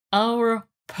our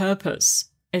purpose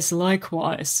is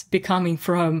likewise becoming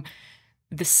from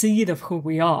the seed of who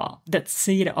we are, that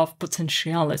seed of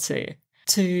potentiality,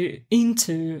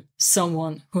 into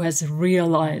someone who has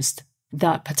realized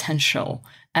that potential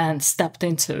and stepped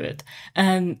into it.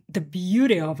 And the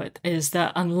beauty of it is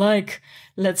that unlike,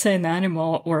 let's say, an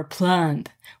animal or a plant,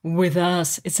 with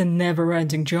us, it's a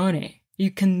never-ending journey.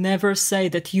 You can never say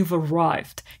that you've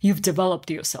arrived, you've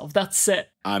developed yourself, that's it.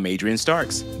 I'm Adrian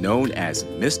Starks, known as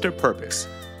Mr. Purpose.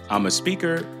 I'm a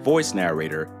speaker, voice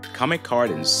narrator, comic card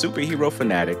and superhero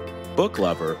fanatic, book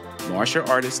lover, martial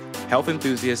artist, health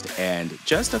enthusiast, and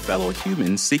just a fellow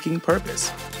human seeking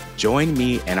purpose. Join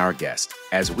me and our guest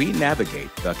as we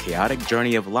navigate the chaotic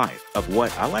journey of life of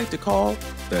what I like to call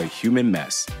the human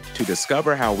mess to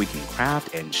discover how we can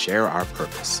craft and share our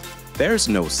purpose. There's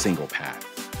no single path,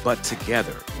 but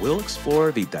together we'll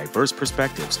explore the diverse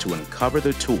perspectives to uncover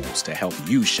the tools to help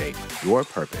you shape your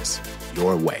purpose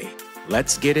your way.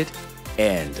 Let's get it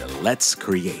and let's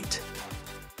create.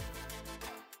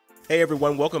 Hey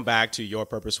everyone, welcome back to Your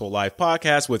Purposeful Life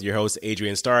podcast with your host,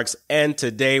 Adrian Starks. And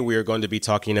today we are going to be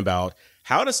talking about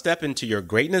how to step into your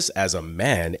greatness as a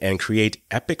man and create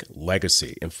epic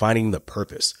legacy and finding the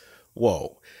purpose.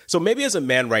 Whoa. So maybe as a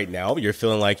man right now, you're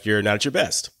feeling like you're not at your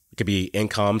best. It could be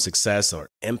income, success, or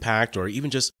impact, or even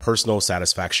just personal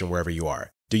satisfaction wherever you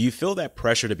are. Do you feel that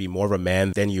pressure to be more of a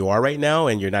man than you are right now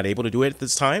and you're not able to do it at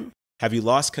this time? Have you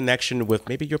lost connection with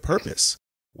maybe your purpose?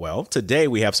 Well, today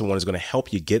we have someone who's going to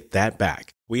help you get that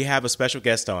back. We have a special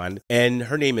guest on, and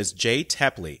her name is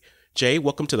Tepley. Jay,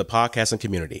 welcome to the podcast and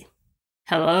community.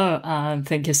 Hello, and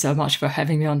thank you so much for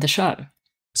having me on the show.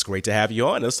 It's great to have you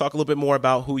on. Let's talk a little bit more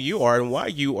about who you are and why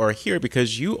you are here,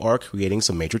 because you are creating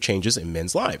some major changes in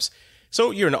men's lives.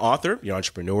 So you're an author, you're an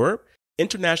entrepreneur,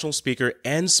 international speaker,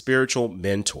 and spiritual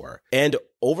mentor. And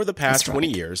over the past 20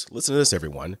 years, listen to this,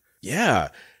 everyone. Yeah.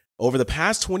 Over the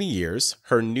past 20 years,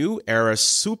 her new era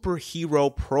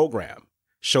superhero program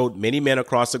showed many men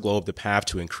across the globe the path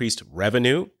to increased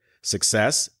revenue,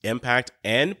 success, impact,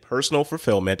 and personal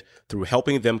fulfillment through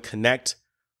helping them connect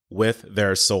with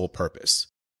their soul purpose.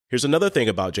 Here's another thing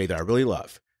about Jay that I really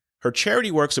love. Her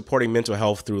charity work supporting mental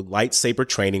health through lightsaber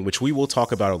training, which we will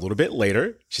talk about a little bit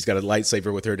later. She's got a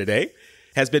lightsaber with her today,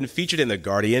 has been featured in The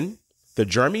Guardian, The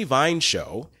Jeremy Vine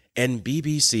Show, and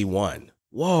BBC One.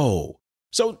 Whoa.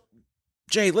 So,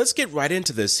 Jay, let's get right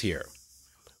into this here.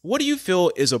 What do you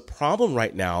feel is a problem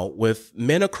right now with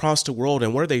men across the world,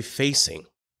 and what are they facing?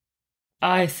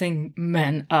 I think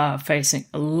men are facing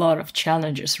a lot of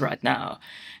challenges right now.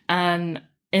 And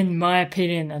in my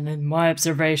opinion and in my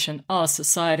observation, our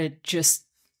society just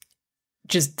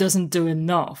doesn't do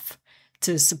enough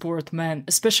to support men,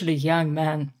 especially young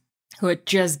men who are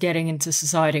just getting into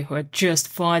society, who are just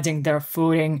finding their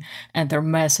footing and their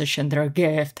message and their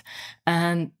gift.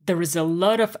 And there is a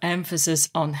lot of emphasis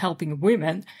on helping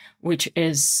women, which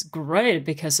is great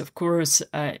because, of course,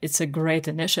 it's a great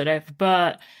initiative.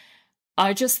 But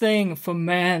I just think for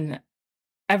men,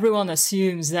 everyone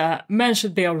assumes that men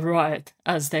should be all right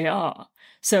as they are.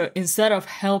 So instead of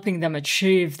helping them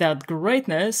achieve that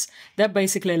greatness, they're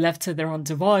basically left to their own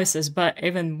devices. But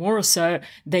even more so,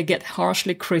 they get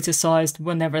harshly criticized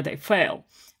whenever they fail.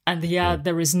 And yet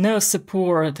there is no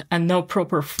support and no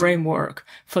proper framework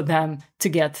for them to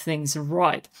get things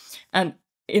right. And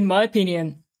in my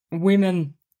opinion,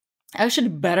 women are actually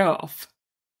better off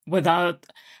without...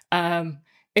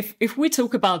 If we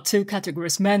talk about two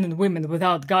categories, men and women,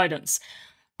 without guidance,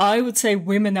 I would say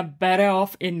women are better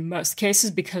off in most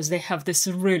cases because they have this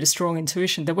really strong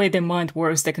intuition. The way their mind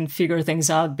works, they can figure things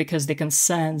out because they can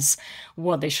sense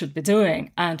what they should be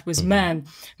doing. And with men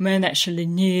actually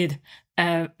need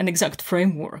an exact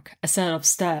framework, a set of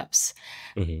steps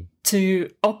to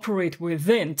operate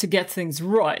within to get things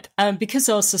right. And because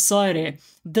our society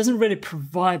doesn't really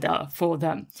provide that for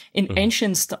them. In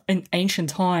ancient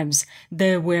times,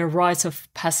 there were rites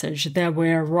of passage. There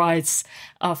were rites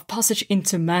of passage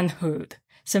into manhood.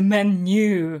 So men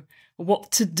knew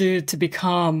what to do to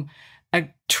become a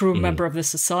true member of the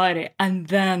society, and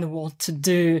then what to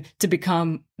do to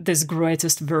become this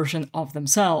greatest version of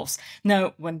themselves.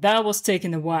 Now, when that was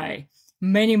taken away,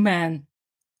 many men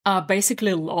are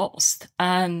basically lost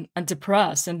and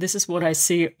depressed, and this is what I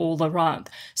see all around.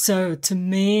 So to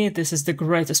me, this is the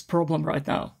greatest problem right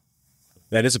now.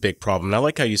 That is a big problem. And I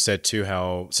like how you said, too,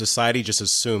 how society just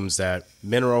assumes that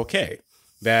men are okay,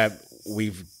 that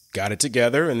we've got it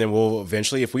together, and then we'll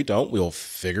eventually, if we don't, we'll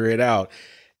figure it out.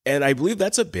 And I believe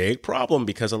that's a big problem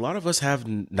because a lot of us have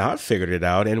not figured it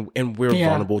out, and we're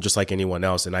vulnerable just like anyone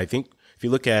else. And I think if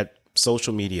you look at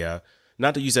social media,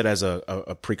 not to use that as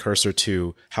a precursor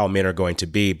to how men are going to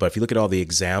be, but if you look at all the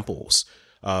examples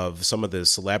of some of the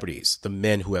celebrities, the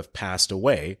men who have passed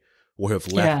away or who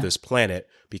have left this planet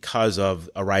because of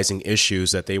arising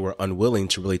issues that they were unwilling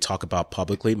to really talk about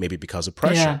publicly, maybe because of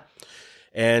pressure.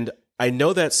 And I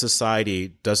know that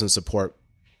society doesn't support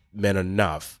men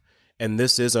enough, and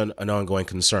this is an ongoing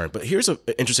concern. But here's an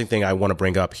interesting thing I want to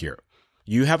bring up here.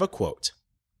 You have a quote,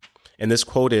 and this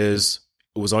quote it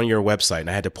was on your website, and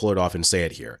I had to pull it off and say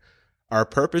it here. Our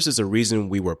purpose is the reason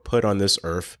we were put on this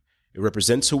earth. It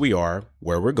represents who we are,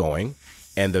 where we're going,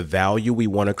 and the value we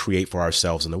want to create for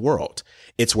ourselves in the world.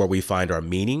 It's where we find our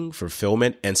meaning,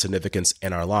 fulfillment, and significance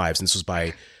in our lives. And this was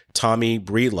by Tommy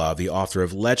Breedlove, the author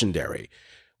of Legendary.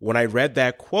 When I read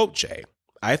that quote, Jay,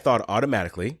 I thought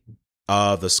automatically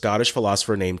of the Scottish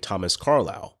philosopher named Thomas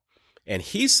Carlyle. And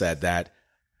he said that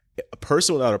a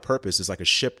person without a purpose is like a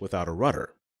ship without a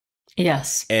rudder.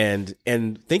 Yes. And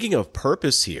thinking of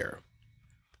purpose here,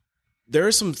 there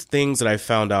are some things that I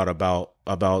found out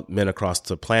about men across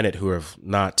the planet who have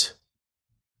not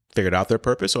figured out their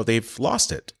purpose, or they've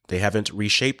lost it. They haven't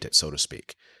reshaped it, so to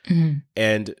speak. Mm-hmm.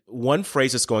 And one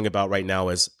phrase that's going about right now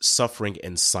is suffering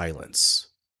in silence.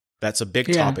 That's a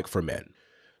big topic for men.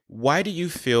 Why do you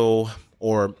feel,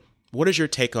 or what is your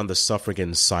take on the suffering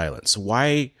in silence?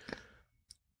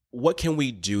 What can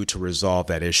we do to resolve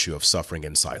that issue of suffering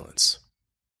in silence?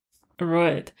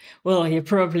 Right. Well, you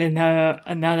probably know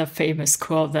another famous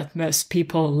quote that most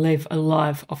people live a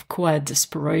life of quiet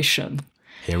desperation.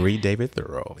 Henry David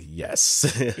Thoreau,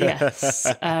 yes. Yes,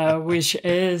 which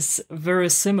is very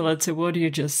similar to what you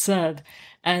just said.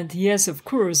 And yes, of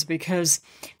course, because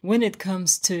when it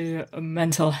comes to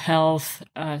mental health,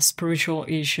 spiritual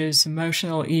issues,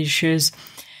 emotional issues,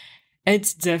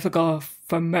 it's difficult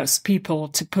for most people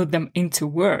to put them into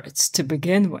words to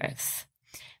begin with.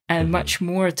 And much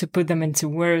more to put them into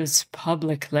words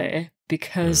publicly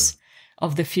because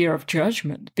of the fear of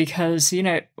judgment. Because,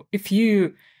 if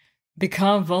you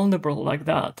become vulnerable like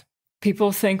that,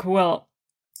 people think, well,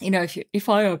 if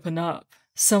I open up,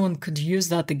 someone could use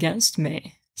that against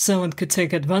me. Someone could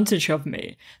take advantage of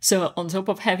me. So on top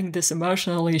of having this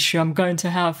emotional issue, I'm going to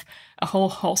have a whole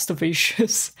host of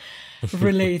issues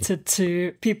related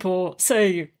to people,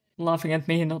 say, laughing at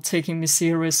me, not taking me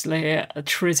seriously,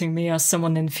 treating me as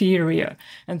someone inferior,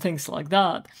 and things like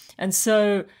that. And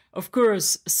so, of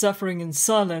course, suffering in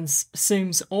silence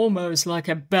seems almost like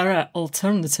a better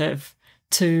alternative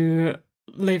to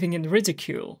living in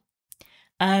ridicule.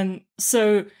 And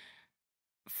so,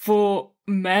 for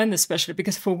men especially,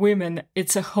 because for women,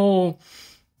 it's a whole...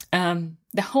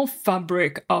 the whole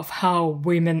fabric of how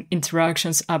women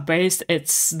interactions are based,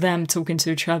 it's them talking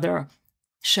to each other,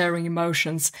 sharing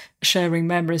emotions, sharing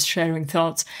memories, sharing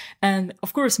thoughts. And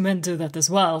of course, men do that as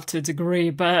well to a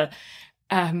degree, but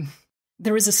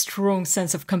there is a strong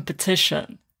sense of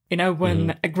competition.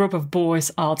 When a group of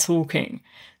boys are talking,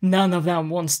 none of them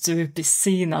wants to be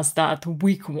seen as that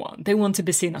weak one. They want to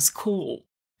be seen as cool.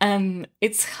 And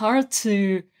it's hard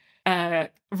to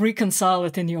reconcile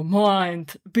it in your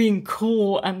mind, being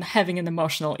cool and having an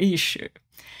emotional issue.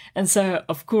 And so,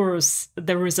 of course,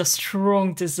 there is a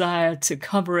strong desire to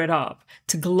cover it up,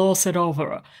 to gloss it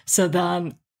over, so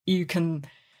then you can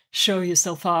show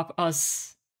yourself up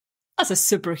as a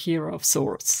superhero of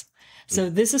sorts. So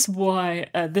this is why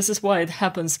it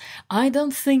happens. I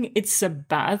don't think it's a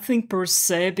bad thing per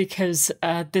se, because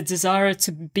the desire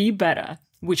to be better,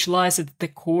 which lies at the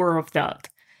core of that,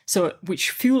 so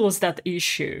which fuels that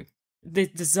issue, the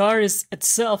desire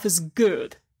itself is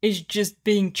good. It's just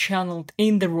being channeled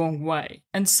in the wrong way.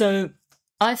 And so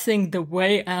I think the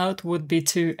way out would be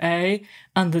to A,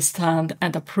 understand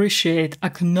and appreciate,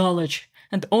 acknowledge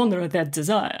and honor that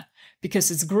desire, because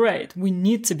it's great. We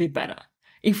need to be better.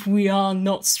 If we are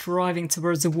not striving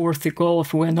towards a worthy goal,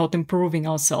 if we're not improving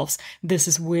ourselves, this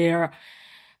is where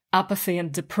apathy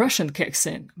and depression kicks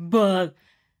in. But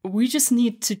we just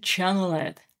need to channel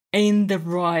it in the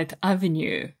right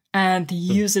avenue and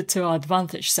use it to our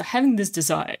advantage. So having this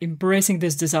desire, embracing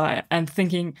this desire and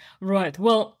thinking, right,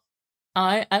 well,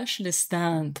 I actually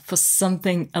stand for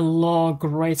something a lot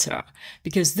greater,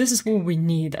 because this is what we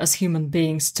need as human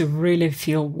beings to really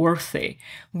feel worthy.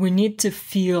 We need to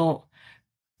feel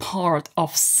part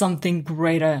of something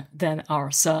greater than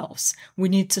ourselves. We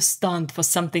need to stand for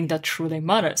something that truly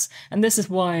matters. And this is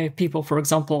why people, for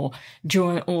example,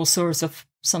 join all sorts of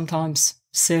sometimes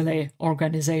silly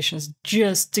organizations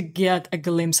just to get a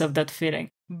glimpse of that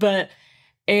feeling. But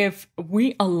if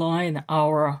we align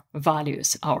our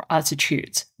values, our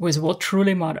attitudes with what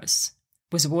truly matters,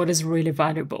 with what is really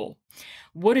valuable,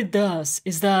 what it does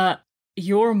is that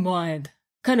your mind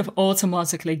kind of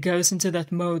automatically goes into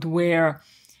that mode where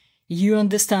you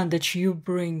understand that you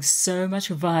bring so much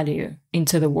value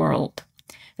into the world.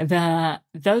 that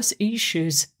those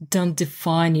issues don't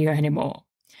define you anymore.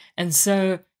 And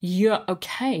so you're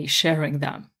okay sharing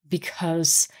them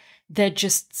because they're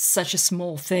just such a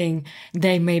small thing.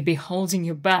 They may be holding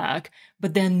you back,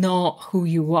 but they're not who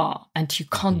you are, and you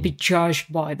can't be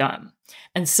judged by them.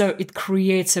 And so it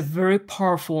creates a very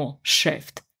powerful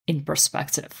shift in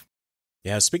perspective.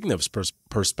 Yeah, speaking of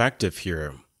perspective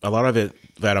here, a lot of it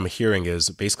that I'm hearing is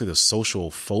basically the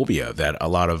social phobia that a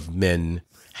lot of men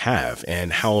have,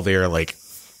 and how they're like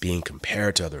being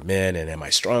compared to other men, and am I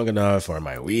strong enough or am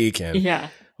I weak? And yeah.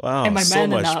 Wow, am I so man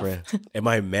much enough? Am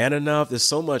I man enough? There's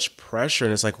so much pressure,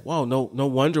 and it's like, wow, no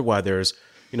wonder why there's,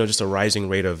 just a rising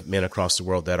rate of men across the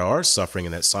world that are suffering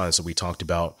in that silence that we talked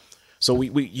about. So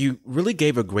you really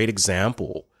gave a great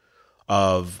example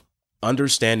of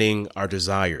understanding our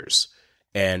desires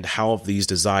and how these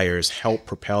desires help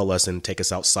propel us and take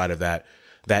us outside of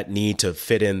that need to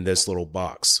fit in this little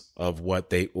box of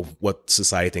what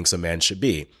society thinks a man should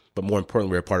be. But more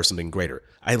importantly, we're a part of something greater.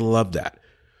 I love that.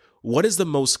 What is the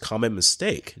most common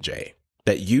mistake, Jay,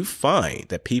 that you find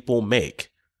that people make,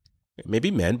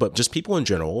 maybe men, but just people in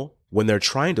general, when they're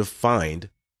trying to find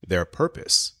their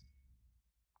purpose?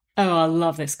 Oh, I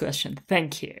love this question.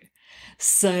 Thank you.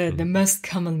 So the most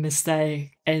common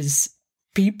mistake is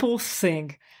people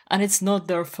think, and it's not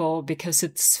their fault because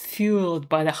it's fueled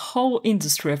by the whole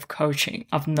industry of coaching,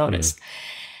 I've noticed.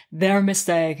 Their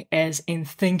mistake is in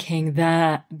thinking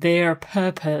that their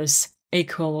purpose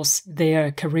equals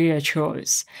their career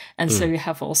choice. And so you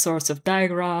have all sorts of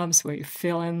diagrams where you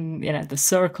fill in, the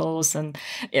circles, and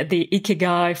the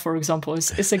ikigai, for example,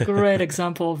 is a great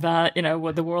example of that,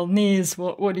 what the world needs,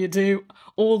 what do you do,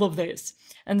 all of this.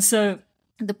 And so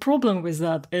the problem with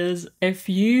that is if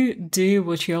you do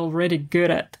what you're already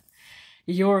good at,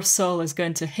 your soul is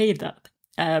going to hate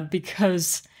that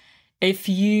because if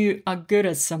you are good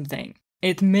at something,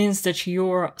 it means that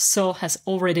your soul has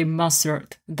already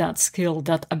mastered that skill,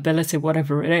 that ability,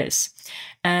 whatever it is.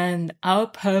 And our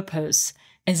purpose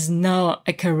is not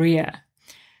a career.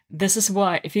 This is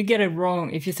why if you get it wrong,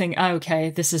 if you think,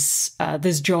 okay, this is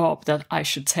this job that I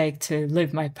should take to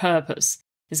live my purpose,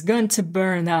 it's going to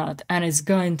burn out, and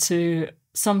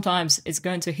sometimes it's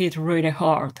going to hit really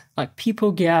hard. Like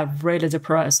people get really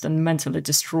depressed and mentally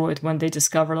destroyed when they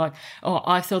discover oh,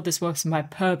 I thought this was my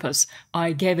purpose.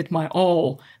 I gave it my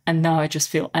all, and now I just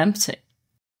feel empty.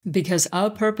 Because our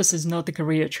purpose is not the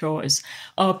career choice.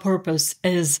 Our purpose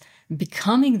is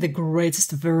becoming the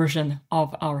greatest version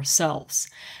of ourselves.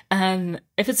 And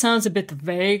if it sounds a bit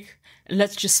vague,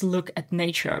 let's just look at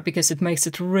nature because it makes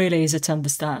it really easy to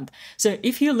understand. So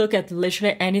if you look at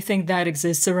literally anything that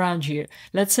exists around you,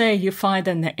 let's say you find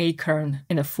an acorn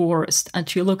in a forest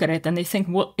and you look at it and you think,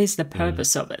 what is the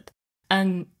purpose of it?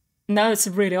 And now it's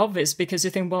really obvious because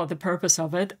you think, well, the purpose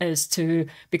of it is to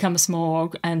become a small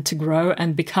oak and to grow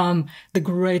and become the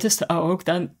greatest oak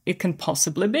that it can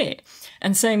possibly be.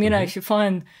 And same, if you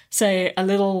find, say, a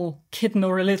little kitten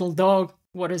or a little dog,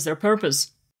 what is their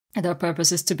purpose? Their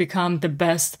purpose is to become the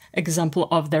best example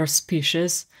of their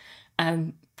species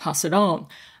and pass it on,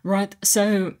 right?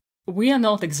 So we are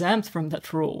not exempt from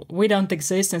that rule. We don't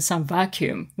exist in some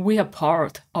vacuum. We are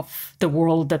part of the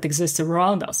world that exists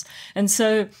around us. And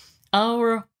so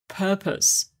our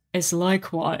purpose is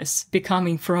likewise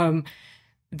becoming from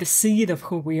the seed of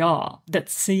who we are, that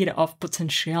seed of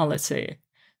potentiality,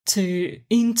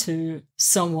 into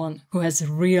someone who has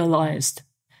realized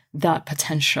that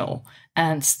potential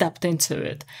and stepped into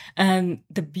it. And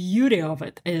the beauty of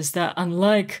it is that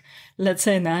unlike, let's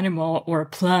say, an animal or a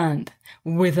plant,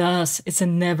 with us, it's a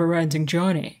never-ending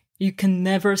journey. You can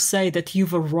never say that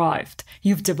you've arrived,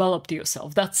 you've developed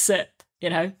yourself, that's it,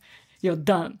 you're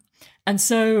done. And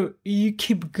so you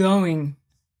keep going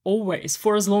always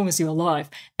for as long as you're alive,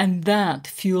 and that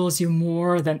fuels you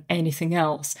more than anything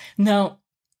else. Now,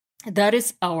 that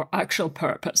is our actual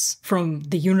purpose from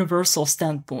the universal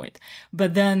standpoint.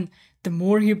 But then the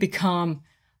more you become,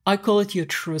 I call it your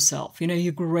true self,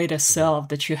 your greater self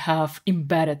that you have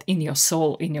embedded in your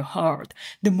soul, in your heart,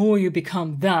 the more you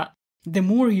become that, the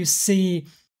more you see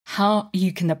how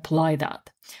you can apply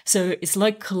that. So it's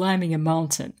like climbing a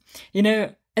mountain.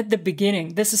 At the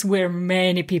beginning, this is where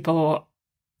many people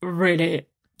really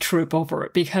trip over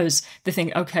it because they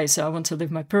think, okay, so I want to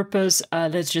live my purpose.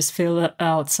 Let's just fill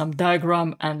out some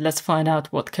diagram and let's find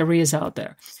out what careers out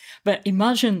there. But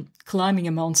imagine climbing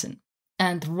a mountain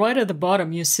and right at the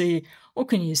bottom you see, what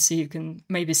can you see? You can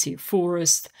maybe see a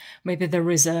forest. Maybe there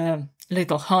is a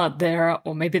little hut there,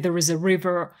 or maybe there is a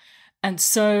river. And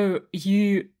so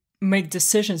you make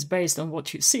decisions based on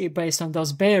what you see, based on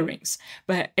those bearings.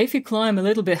 But if you climb a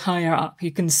little bit higher up,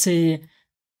 you can see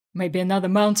maybe another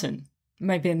mountain,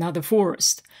 maybe another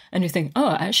forest, and you think,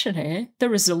 oh, actually,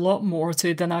 there is a lot more to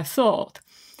it than I thought.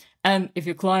 And if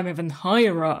you climb even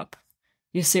higher up,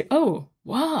 you see, oh,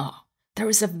 wow, there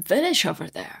is a village over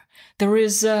there. There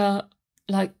is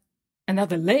like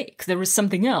another lake. There is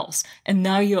something else. And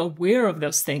now you're aware of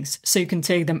those things, so you can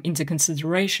take them into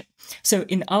consideration. So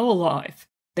in our life,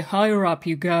 the higher up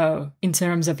you go in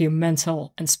terms of your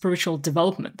mental and spiritual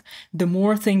development, the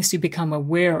more things you become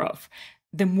aware of,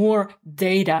 the more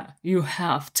data you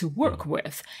have to work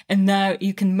with. And now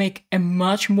you can make a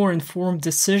much more informed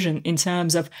decision in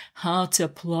terms of how to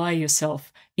apply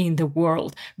yourself in the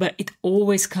world. But it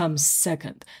always comes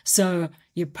second. So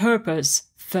your purpose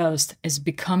first is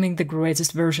becoming the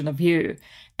greatest version of you.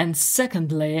 And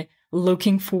secondly,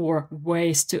 looking for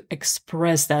ways to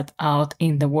express that out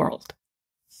in the world.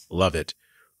 Love it.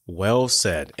 Well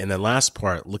said. And the last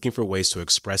part, looking for ways to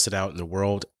express it out in the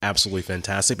world, absolutely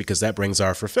fantastic, because that brings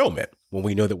our fulfillment when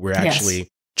we know that we're actually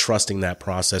trusting that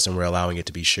process and we're allowing it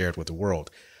to be shared with the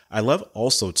world. I love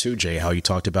also too, Jay, how you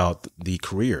talked about the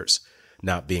careers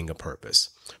not being a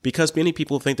purpose, because many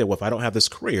people think that, well, if I don't have this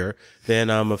career, then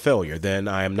I'm a failure. Then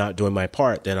I am not doing my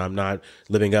part. Then I'm not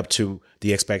living up to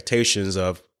the expectations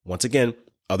of, once again,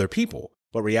 other people.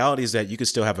 But reality is that you can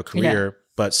still have a career,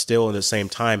 but still at the same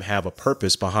time have a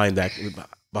purpose behind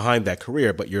that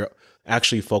career, but you're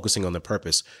actually focusing on the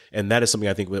purpose. And that is something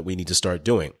I think that we need to start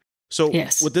doing. So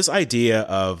with this idea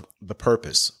of the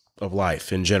purpose of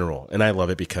life in general, and I love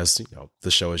it because,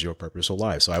 the show is your purposeful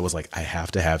life. So I was like, I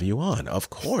have to have you on. Of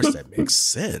course, that makes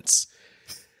sense.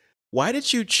 Why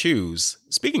did you choose,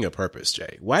 speaking of purpose,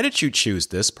 Jay, why did you choose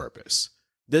this purpose,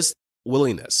 this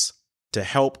willingness to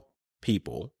help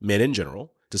people, men in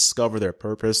general, discover their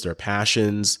purpose, their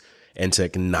passions, and to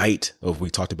ignite what we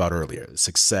talked about earlier,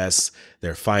 success,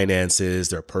 their finances,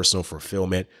 their personal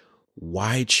fulfillment?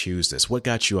 Why choose this? What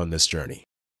got you on this journey?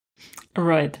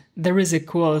 Right. There is a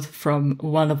quote from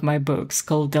one of my books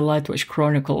called The Light Witch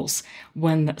Chronicles,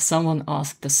 when someone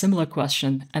asked a similar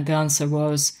question, and the answer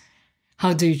was,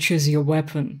 how do you choose your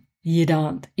weapon? You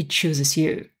don't. It chooses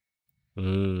you.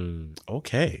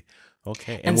 Okay.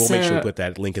 And we'll make sure we put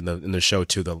that link in the show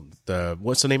to the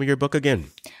what's the name of your book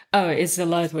again? Oh, it's The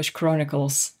Light Witch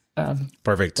Chronicles.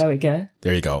 Perfect. There we go.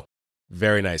 There you go.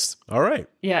 Very nice. All right.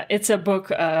 Yeah, it's a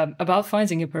book about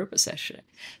finding your purpose, actually.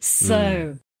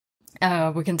 So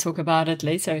we can talk about it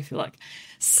later if you like.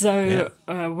 So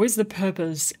with the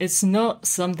purpose, it's not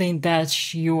something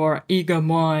that your ego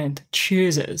mind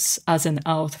chooses as an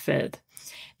outfit.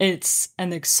 It's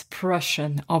an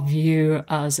expression of you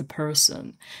as a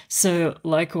person. So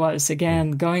likewise,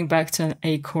 again, going back to an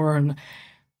acorn,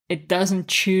 it doesn't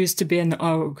choose to be an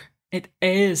oak. It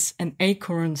is an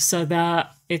acorn so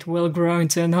that it will grow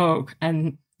into an oak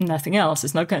and nothing else.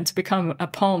 It's not going to become a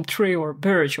palm tree or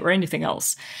birch or anything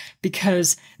else,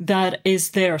 because that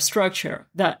is their structure.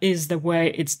 That is the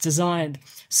way it's designed.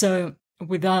 So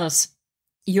with us,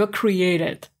 you're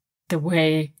created the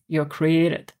way you're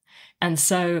created. And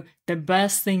so the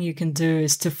best thing you can do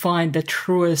is to find the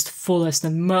truest, fullest,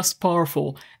 and most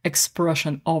powerful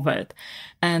expression of it.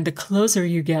 And the closer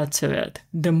you get to it,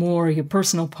 the more your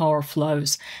personal power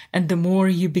flows, and the more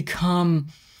you become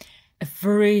a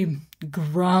very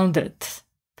grounded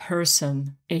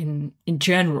person in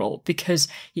general, because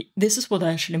this is what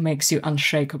actually makes you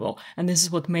unshakable. And this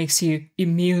is what makes you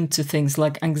immune to things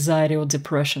like anxiety or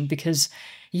depression, because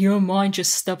your mind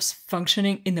just stops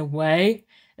functioning in a way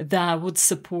that would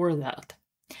support that.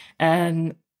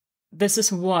 And this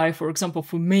is why, for example,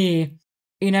 for me,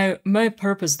 my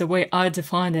purpose, the way I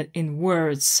define it in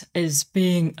words, is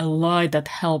being a light that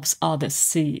helps others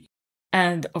see.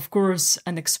 And of course,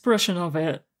 an expression of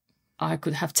it, I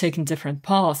could have taken different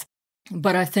paths.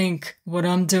 But I think what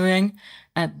I'm doing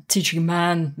and teaching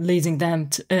men, leading them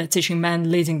to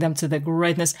their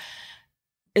greatness,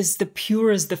 is the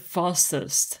purest, the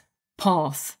fastest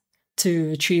path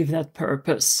to achieve that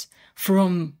purpose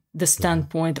from the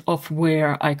standpoint of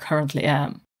where I currently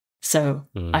am. So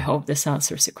I hope this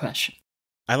answers your question.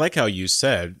 I like how you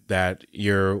said that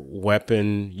your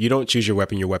weapon, you don't choose your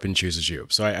weapon chooses you.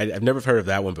 So I've never heard of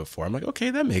that one before. I'm like, okay,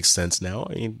 that makes sense now.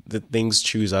 I mean, the things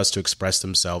choose us to express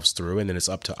themselves through, and then it's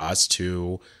up to us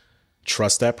to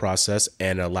trust that process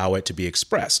and allow it to be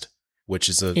expressed, which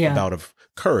is a bout of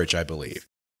courage, I believe.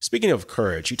 Speaking of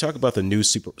courage, you talk about the new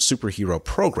superhero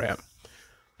program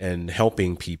and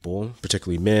helping people,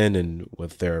 particularly men, and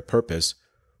with their purpose.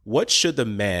 What should the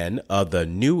man of the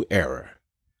new era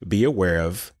be aware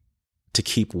of to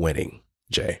keep winning,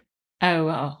 Jay? Oh,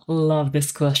 wow. Love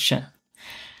this question.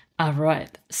 All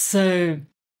right. So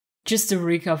just to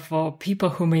recap for people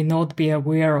who may not be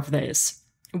aware of this,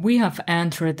 we have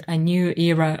entered a new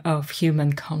era of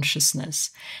human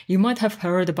consciousness. You might have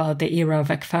heard about the era of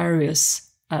Aquarius,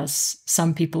 as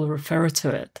some people refer to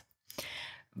it.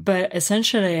 But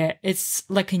essentially, it's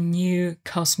like a new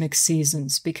cosmic season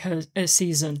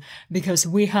because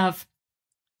we have,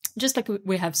 just like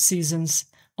we have seasons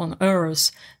on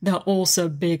Earth, there are also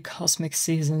big cosmic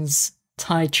seasons,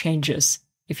 tide changes,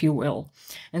 if you will.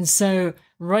 And so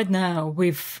right now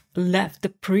we've left the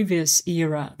previous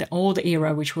era, the old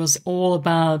era, which was all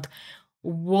about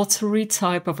watery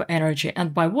type of energy.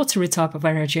 And by watery type of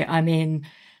energy, I mean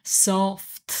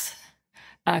soft,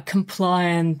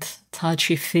 compliant,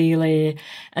 touchy-feely.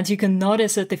 And you can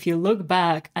notice that if you look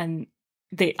back, and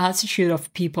the attitude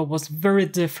of people was very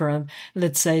different,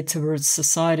 let's say, towards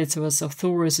society, towards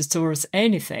authorities, towards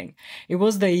anything. It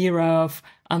was the era of,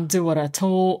 do what I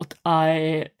told,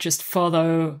 I just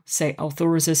follow, say,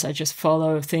 authorities, I just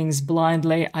follow things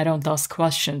blindly, I don't ask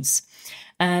questions.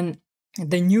 And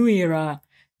the new era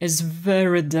is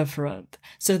very different.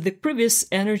 So the previous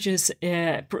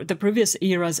the previous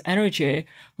era's energy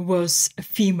was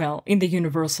female in the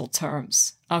universal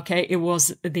terms. Okay, it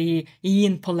was the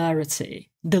yin polarity,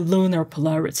 the lunar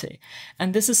polarity.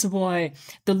 And this is why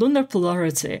the lunar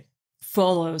polarity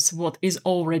follows what is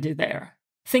already there.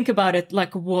 Think about it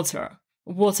like water.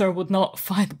 Water would not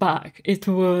fight back. It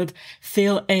would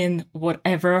fill in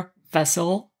whatever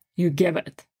vessel you give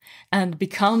it and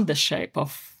become the shape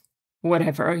of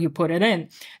whatever you put it in.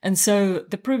 And so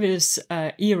the previous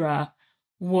era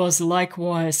was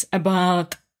likewise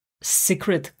about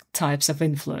secret types of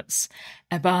influence,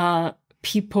 about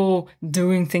people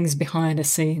doing things behind the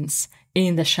scenes,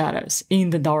 in the shadows,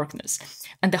 in the darkness.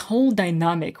 And the whole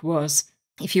dynamic was,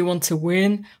 if you want to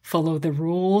win, follow the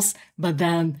rules, but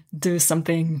then do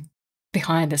something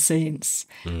behind the scenes.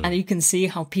 And you can see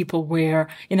how people wear,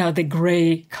 the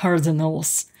gray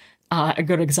cardinals, a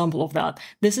good example of that.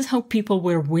 This is how people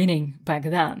were winning back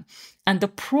then. And the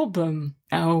problem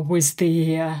with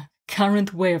the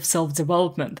current way of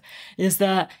self-development is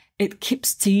that it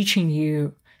keeps teaching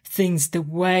you things the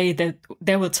way that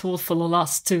they were taught for the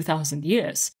last 2,000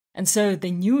 years. And so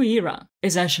the new era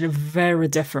is actually very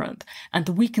different. And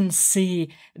we can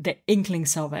see the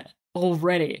inklings of it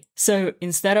already. So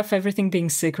instead of everything being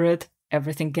secret,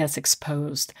 everything gets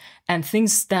exposed. And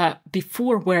things that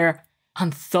before were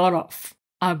unthought of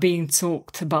are being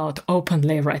talked about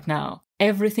openly right now.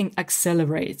 Everything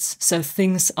accelerates, so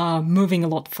things are moving a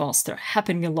lot faster,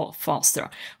 happening a lot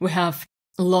faster. We have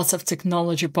lots of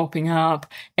technology popping up,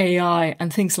 AI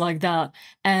and things like that.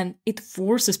 And it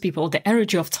forces people, the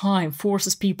energy of time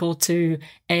forces people to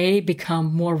A,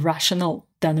 become more rational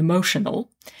than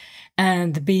emotional,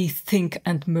 and B, think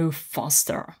and move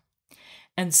faster.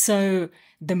 And so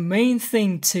the main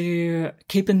thing to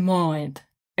keep in mind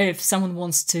if someone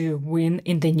wants to win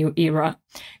in the new era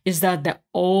is that the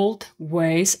old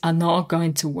ways are not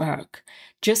going to work.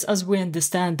 Just as we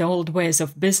understand the old ways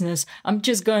of business, I'm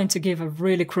just going to give a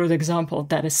really crude example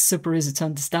that is super easy to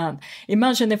understand.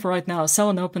 Imagine if right now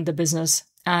someone opened a business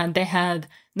and they had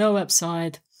no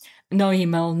website, no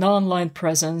email, no online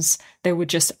presence. They would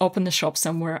just open the shop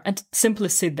somewhere and simply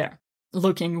sit there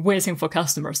looking, waiting for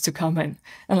customers to come in,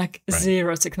 and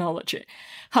zero technology.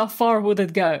 How far would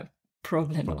it go?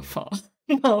 Probably not far.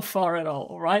 Not far at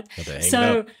all, right?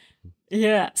 So,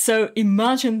 yeah. So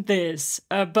imagine this,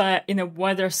 but in a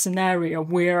wider scenario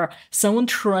where someone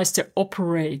tries to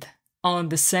operate on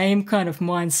the same kind of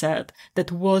mindset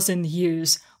that was in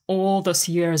use all those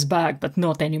years back, but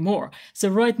not anymore. So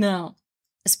right now,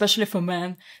 especially for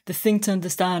men, the thing to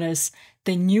understand is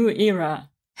the new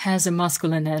era has a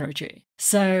masculine energy.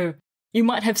 So you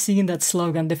might have seen that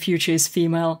slogan, the future is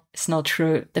female. It's not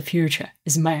true. The future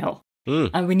is male.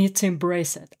 And we need to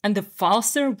embrace it. And the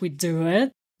faster we do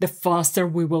it, the faster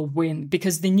we will win.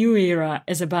 Because the new era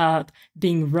is about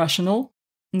being rational,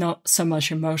 not so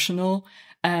much emotional,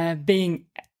 being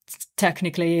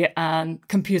technically and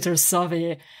computer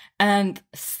savvy, and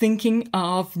thinking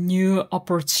of new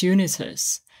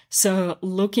opportunities. So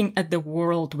looking at the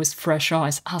world with fresh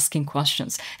eyes, asking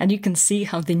questions. And you can see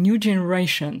how the new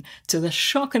generation, to the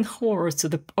shock and horror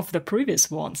of the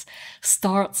previous ones,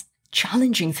 starts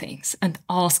challenging things and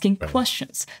asking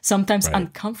questions, sometimes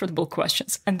uncomfortable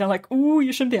questions. And they're like, "Ooh,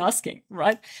 you shouldn't be asking,"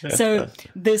 right? So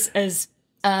this is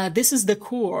the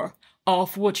core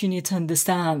of what you need to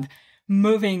understand.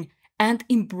 Moving and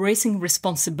embracing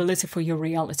responsibility for your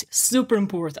reality. Super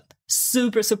important.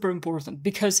 Super, super important.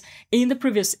 Because in the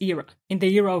previous era, in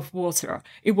the era of water,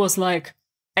 it was like,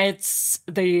 it's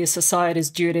the society's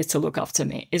duty to look after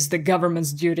me. It's the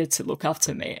government's duty to look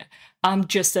after me. I'm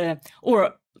just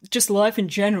or just life in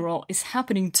general is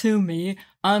happening to me.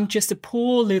 I'm just a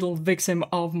poor little victim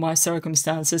of my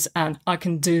circumstances, and I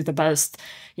can do the best,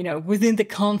 within the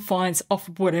confines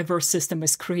of whatever system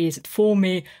is created for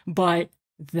me by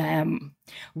them.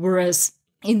 Whereas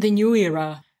in the new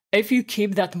era, if you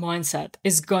keep that mindset,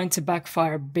 it's going to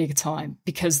backfire big time,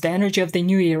 because the energy of the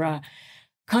new era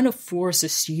kind of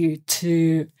forces you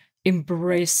to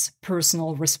embrace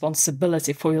personal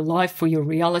responsibility for your life, for your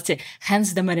reality,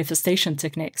 hence the manifestation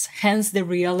techniques, hence the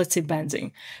reality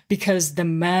bending, because the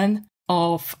man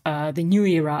of the new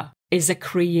era is a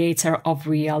creator of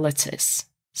realities.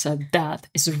 So that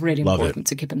is really important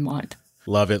to keep in mind.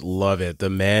 Love it. Love it.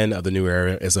 The man of the new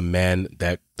era is a man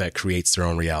that creates their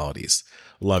own realities.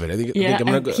 Love it. I think I'm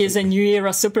gonna go. He's a new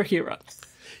era superhero.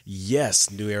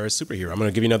 Yes, new era superhero. I'm going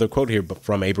to give you another quote here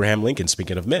from Abraham Lincoln,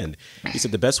 speaking of men. He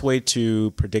said, the best way to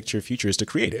predict your future is to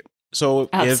create it. So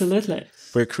absolutely,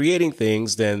 if we're creating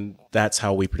things, then that's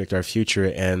how we predict our future.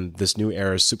 And this new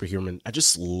era superhuman, I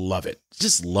just love it.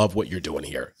 Just love what you're doing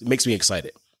here. It makes me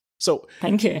excited. So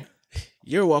thank you.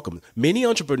 You're welcome. Many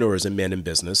entrepreneurs and men in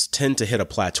business tend to hit a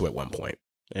plateau at one point.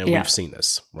 And we've seen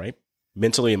this, right?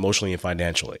 Mentally, emotionally, and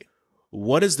financially.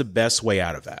 What is the best way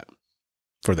out of that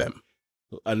for them?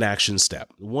 An action step,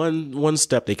 one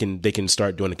step they can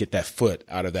start doing to get that foot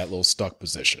out of that little stuck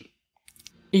position.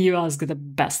 You ask the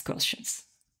best questions.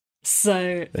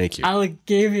 So thank you. I'll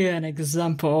give you an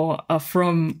example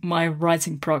from my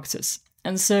writing practice.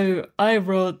 And so I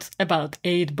wrote about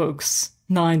 9 books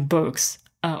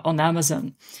on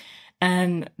Amazon.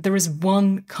 And there is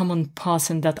one common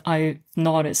pattern that I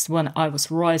noticed when I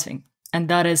was writing. And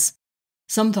that is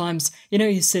sometimes,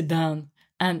 you sit down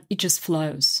and it just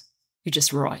flows. You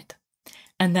just write.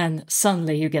 And then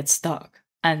suddenly you get stuck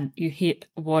and you hit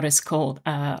what is called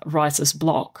a writer's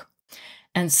block.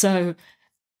 And so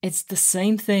it's the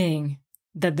same thing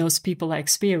that those people are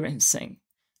experiencing,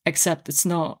 except it's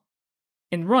not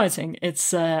in writing.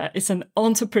 It's an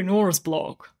entrepreneur's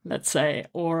block, let's say,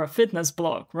 or a fitness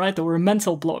block, right? Or a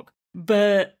mental block.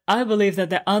 But I believe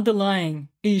that the underlying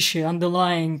issue,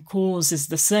 underlying cause is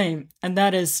the same. And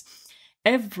that is,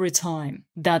 every time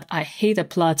that I hit a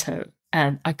plateau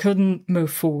and I couldn't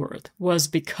move forward was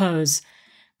because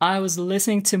I was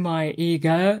listening to my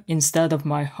ego instead of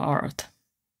my heart.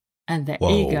 And the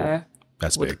ego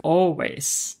would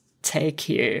always take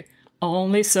you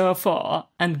only so far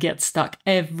and get stuck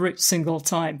every single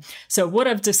time. So what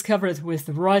I've discovered with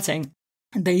writing,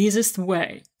 the easiest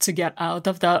way to get out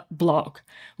of that block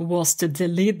was to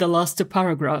delete the last 2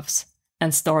 paragraphs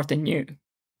and start anew.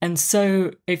 And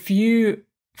so if you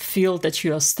feel that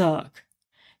you are stuck,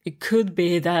 it could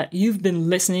be that you've been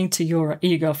listening to your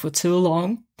ego for too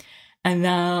long, and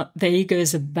now the ego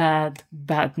is a bad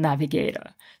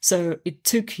navigator. So it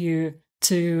took you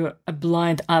to a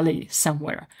blind alley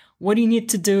somewhere. What you need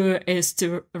to do is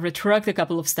to retract a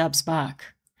couple of steps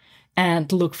back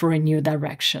and look for a new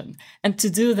direction. And to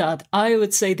do that, I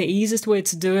would say the easiest way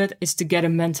to do it is to get a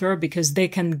mentor, because they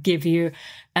can give you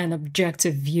an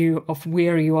objective view of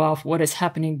where you are, of what is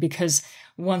happening. Because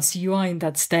once you are in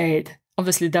that state,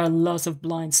 obviously there are lots of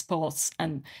blind spots,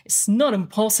 and it's not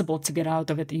impossible to get out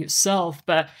of it yourself,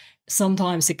 but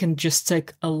sometimes it can just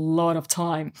take a lot of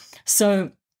time.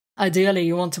 So ideally,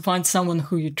 you want to find someone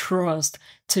who you trust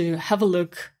to have a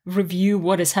look, review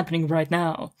what is happening right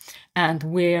now and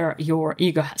where your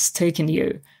ego has taken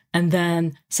you. And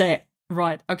then say,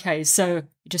 right, okay, so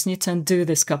you just need to undo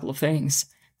this couple of things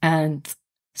and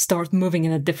start moving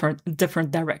in a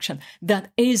different direction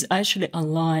that is actually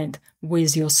aligned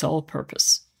with your soul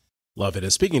purpose. Love it.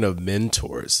 And speaking of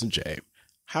mentors, Jay,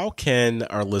 how can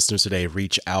our listeners today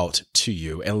reach out to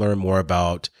you and learn more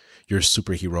about your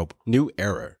new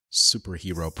era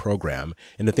superhero program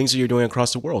and the things that you're doing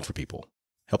across the world for people,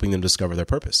 helping them discover their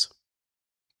purpose?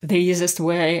 The easiest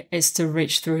way is to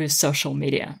reach through social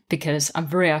media, because I'm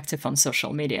very active on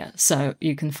social media. So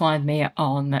you can find me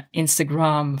on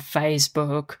Instagram,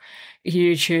 Facebook,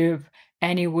 YouTube,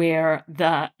 anywhere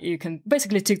that you can,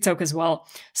 basically TikTok as well.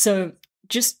 So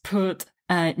just put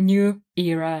a new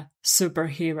era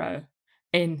superhero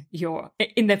in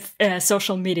the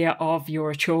social media of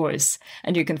your choice,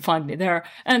 and you can find me there.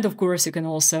 And of course, you can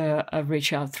also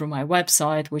reach out through my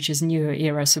website, which is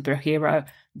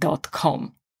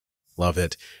newerasuperhero.com. Love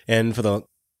it. And for the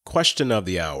question of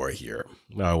the hour here,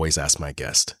 I always ask my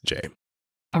guest, Jay.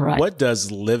 All right. What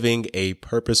does living a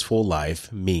purposeful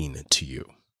life mean to you?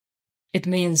 It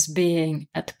means being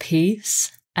at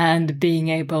peace and being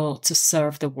able to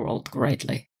serve the world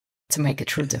greatly, to make a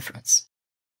true difference.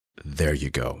 There you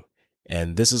go.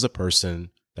 And this is a person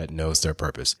that knows their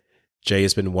purpose. Jay,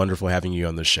 it's been wonderful having you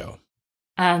on the show.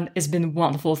 And it's been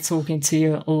wonderful talking to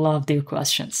you. Loved your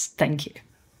questions. Thank you.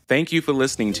 Thank you for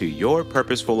listening to Your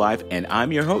Purposeful Life, and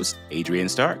I'm your host, Adrian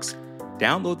Starks.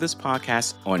 Download this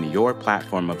podcast on your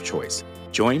platform of choice.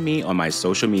 Join me on my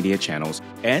social media channels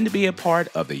and be a part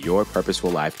of the Your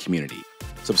Purposeful Life community.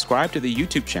 Subscribe to the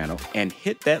YouTube channel and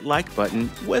hit that like button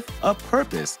with a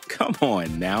purpose. Come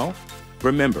on now.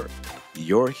 Remember,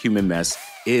 your human mess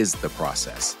is the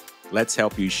process. Let's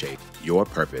help you shape your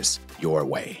purpose your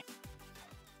way.